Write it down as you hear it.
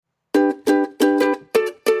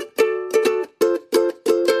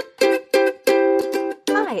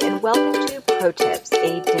welcome to Pro Tips,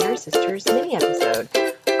 a Dinner Sisters mini episode.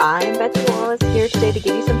 I'm Betsy Wallace here today to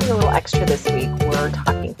give you something a little extra this week. We're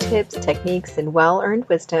talking tips, techniques, and well-earned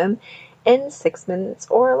wisdom in 6 minutes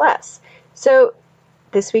or less. So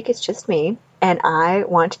this week it's just me, and I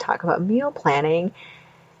want to talk about meal planning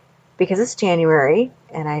because it's January,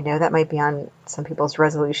 and I know that might be on some people's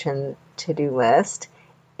resolution to-do list,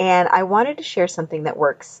 and I wanted to share something that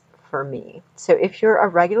works for me. So if you're a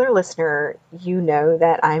regular listener, you know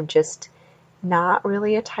that I'm just not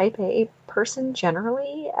really a type A person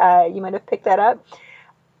generally. You might have picked that up.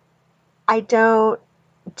 I don't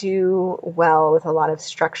do well with a lot of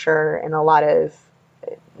structure and a lot of,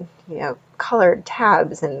 colored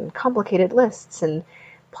tabs and complicated lists and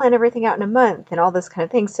plan everything out in a month and all this kind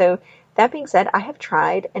of thing. So that being said, I have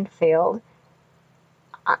tried and failed.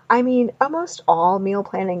 I mean, almost all meal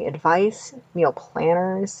planning advice, meal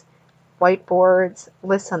planners, whiteboards,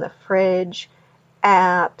 lists on the fridge,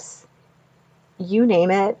 apps, you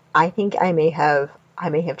name it. I think I may have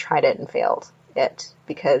tried it and failed it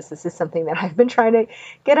because this is something that I've been trying to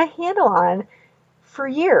get a handle on for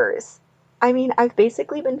years. I mean, I've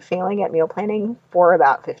basically been failing at meal planning for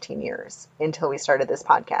about 15 years until we started this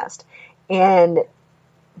podcast. And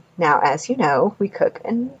now, as you know, we cook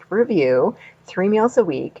and review 3 meals a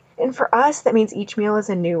week. And for us, that means each meal is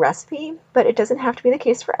a new recipe, but it doesn't have to be the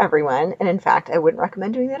case for everyone. And in fact, I wouldn't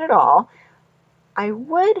recommend doing that at all. I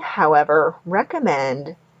would, however,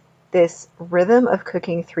 recommend this rhythm of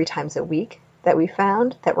cooking 3 times a week that we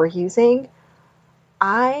found that we're using.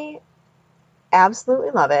 I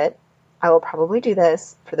absolutely love it. I will probably do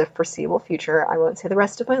this for the foreseeable future. I won't say the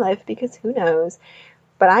rest of my life because who knows,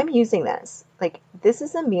 but I'm using this. This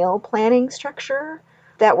is a meal planning structure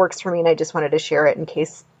that works for me, and I just wanted to share it in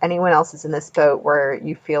case anyone else is in this boat where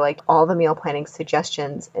you feel like all the meal planning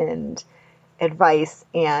suggestions and advice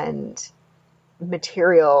and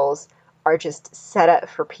materials are just set up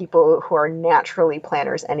for people who are naturally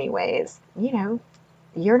planners anyways.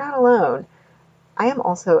 You're not alone. I am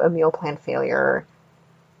also a meal plan failure,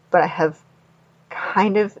 but I have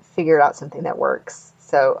kind of figured out something that works.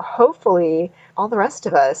 So hopefully all the rest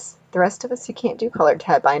of us who can't do colored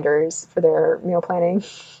tab binders for their meal planning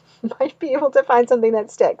might be able to find something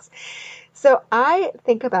that sticks. So I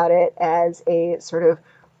think about it as a sort of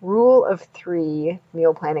rule of 3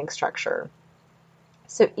 meal planning structure.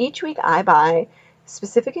 So each week I buy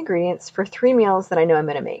specific ingredients for 3 meals that I know I'm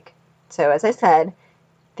going to make. So as I said,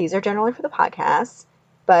 these are generally for the podcast,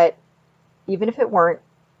 but even if it weren't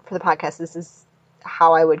for the podcast, this is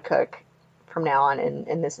how I would cook from now on,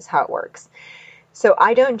 and this is how it works. So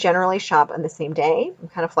I don't generally shop on the same day. I'm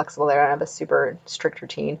kind of flexible there. I don't have a super strict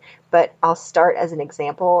routine, but I'll start as an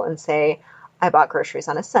example and say I bought groceries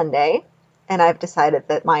on a Sunday, and I've decided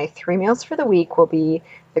that my 3 meals for the week will be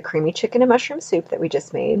the creamy chicken and mushroom soup that we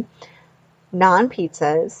just made, naan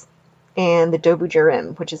pizzas, and the dobu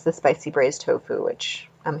jirim, which is the spicy braised tofu, which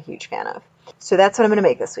I'm a huge fan of. So that's what I'm going to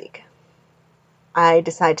make this week. I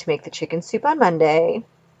decide to make the chicken soup on Monday,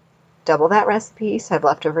 double that recipe, so I have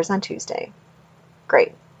leftovers on Tuesday.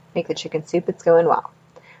 Great. Make the chicken soup. It's going well.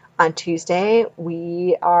 On Tuesday,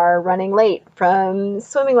 we are running late from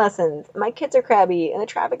swimming lessons. My kids are crabby, and the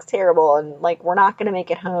traffic's terrible, and we're not going to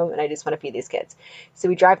make it home, and I just want to feed these kids. So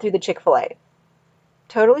we drive through the Chick-fil-A.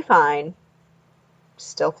 Totally fine.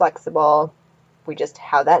 Still flexible. We just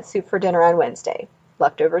have that soup for dinner on Wednesday.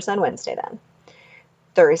 Leftovers on Wednesday then.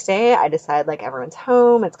 Thursday, I decide everyone's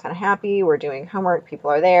home, it's kind of happy, we're doing homework,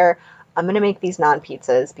 people are there. I'm going to make these naan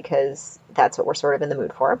pizzas because that's what we're sort of in the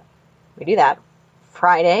mood for. We do that.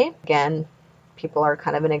 Friday, again, people are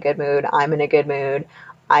kind of in a good mood. I'm in a good mood.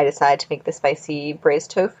 I decide to make the spicy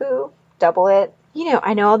braised tofu, double it.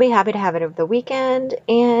 I know I'll be happy to have it over the weekend,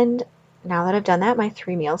 and now that I've done that, my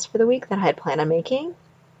 3 meals for the week that I had planned on making,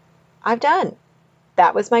 I've done.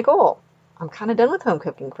 That was my goal. I'm kind of done with home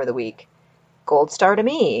cooking for the week. Gold star to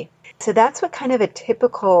me. So that's what kind of a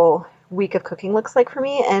typical week of cooking looks like for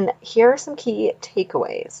me. And here are some key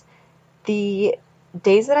takeaways. The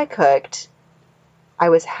days that I cooked, I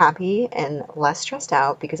was happy and less stressed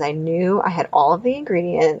out because I knew I had all of the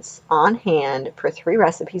ingredients on hand for 3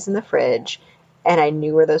 recipes in the fridge, and I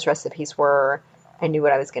knew where those recipes were. I knew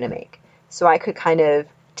what I was going to make. So I could kind of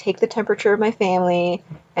take the temperature of my family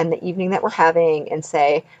and the evening that we're having and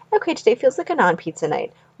say, okay, today feels like a naan pizza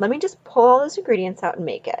night. Let me just pull all those ingredients out and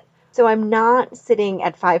make it. So I'm not sitting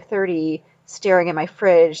at 5:30 staring at my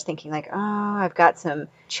fridge thinking oh, I've got some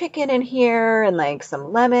chicken in here and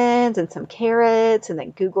some lemons and some carrots, and then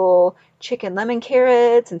Google chicken lemon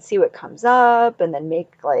carrots and see what comes up, and then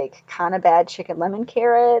make kind of bad chicken lemon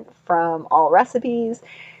carrot from all recipes.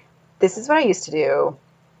 This is what I used to do.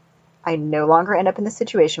 I no longer end up in the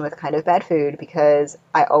situation with kind of bad food because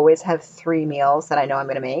I always have 3 meals that I know I'm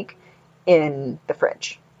going to make in the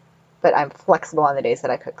fridge. But I'm flexible on the days that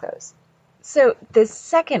I cook those. So the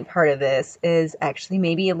second part of this is actually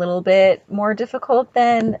maybe a little bit more difficult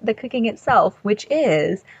than the cooking itself, which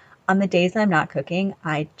is on the days I'm not cooking,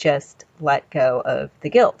 I just let go of the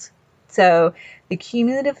guilt. So the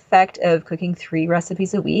cumulative effect of cooking 3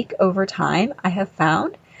 recipes a week over time, I have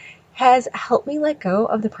found, has helped me let go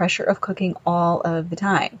of the pressure of cooking all of the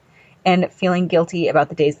time and feeling guilty about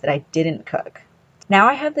the days that I didn't cook. Now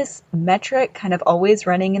I have this metric kind of always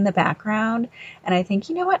running in the background, and I think,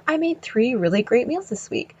 you know what? I made 3 really great meals this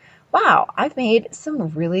week. Wow, I've made some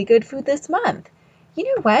really good food this month. You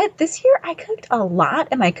know what? This year I cooked a lot,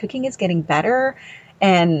 and my cooking is getting better,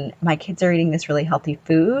 and my kids are eating this really healthy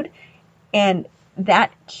food. And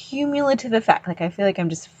that cumulative effect, like I feel like I'm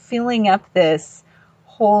just filling up this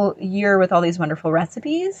whole year with all these wonderful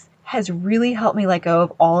recipes, has really helped me let go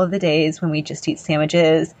of all of the days when we just eat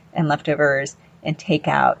sandwiches and leftovers and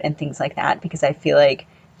takeout and things like that, because I feel like,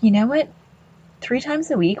 you know what? 3 times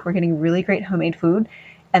a week, we're getting really great homemade food,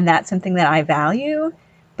 and that's something that I value,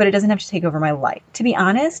 but it doesn't have to take over my life. To be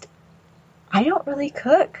honest, I don't really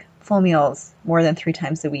cook full meals more than 3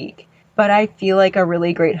 times a week, but I feel like a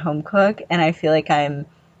really great home cook, and I feel like I'm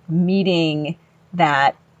meeting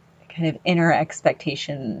that kind of inner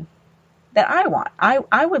expectation that I want.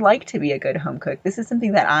 I would like to be a good home cook. This is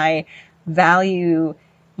something that I value,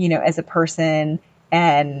 as a person,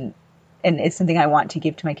 and it's something I want to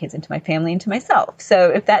give to my kids and to my family and to myself. So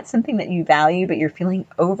if that's something that you value, but you're feeling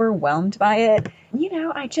overwhelmed by it,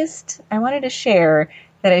 I wanted to share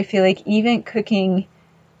that I feel like even cooking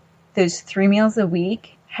those 3 meals a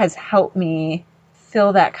week has helped me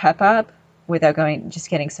fill that cup up without just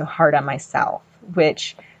getting so hard on myself,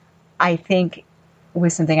 which I think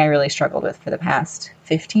was something I really struggled with for the past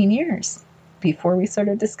 15 years before we sort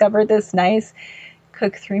of discovered this nice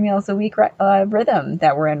cook 3 meals a week rhythm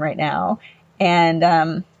that we're in right now. And,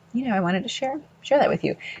 I wanted to share that with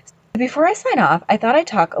you. Before I sign off, I thought I'd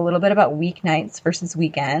talk a little bit about weeknights versus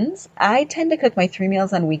weekends. I tend to cook my 3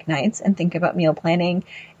 meals on weeknights and think about meal planning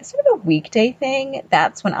as sort of a weekday thing.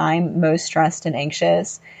 That's when I'm most stressed and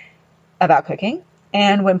anxious about cooking,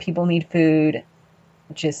 and when people need food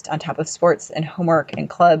just on top of sports and homework and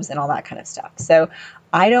clubs and all that kind of stuff. So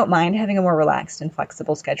I don't mind having a more relaxed and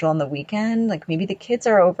flexible schedule on the weekend. Like maybe the kids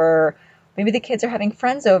are over, maybe the kids are having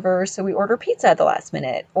friends over, so we order pizza at the last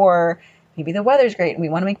minute. Or maybe the weather's great and we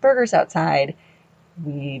want to make burgers outside.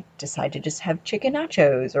 We decide to just have chicken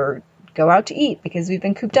nachos or go out to eat because we've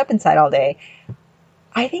been cooped up inside all day.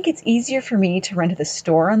 I think it's easier for me to run to the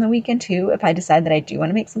store on the weekend too if I decide that I do want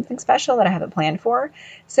to make something special that I haven't planned for.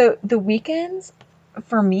 So the weekends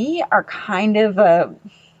for me are kind of a,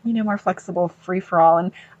 more flexible free-for-all,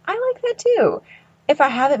 and I like that too. If I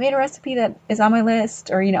haven't made a recipe that is on my list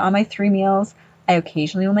or, on my 3 meals, I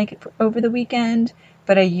occasionally will make it over the weekend,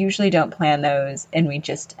 but I usually don't plan those, and we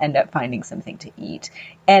just end up finding something to eat.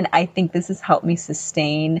 And I think this has helped me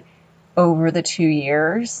sustain over the 2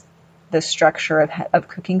 years the structure of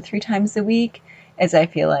cooking 3 times a week, as I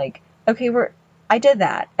feel like, okay, I did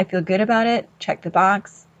that. I feel good about it. Check the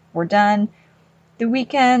box. We're done. The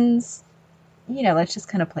weekends, let's just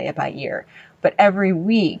kind of play it by ear. But every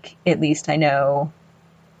week, at least I know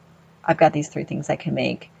I've got these 3 things I can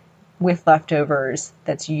make with leftovers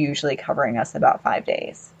that's usually covering us about 5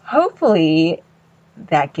 days. Hopefully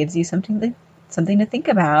that gives you something to think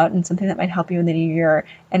about and something that might help you in the new year.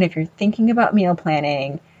 And if you're thinking about meal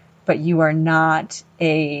planning, but you are not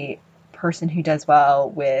a person who does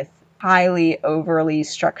well with highly overly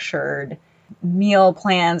structured meal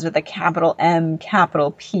plans with a capital M,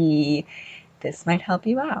 capital P, this might help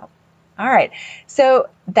you out. All right. So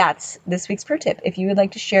that's this week's pro tip. If you would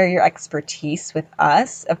like to share your expertise with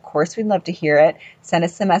us, of course, we'd love to hear it. Send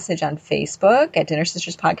us a message on Facebook at Dinner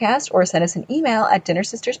Sisters Podcast, or send us an email at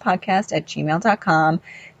dinnersisterspodcast@gmail.com.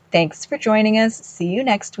 Thanks for joining us. See you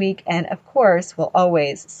next week. And of course, we'll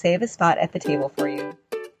always save a spot at the table for you.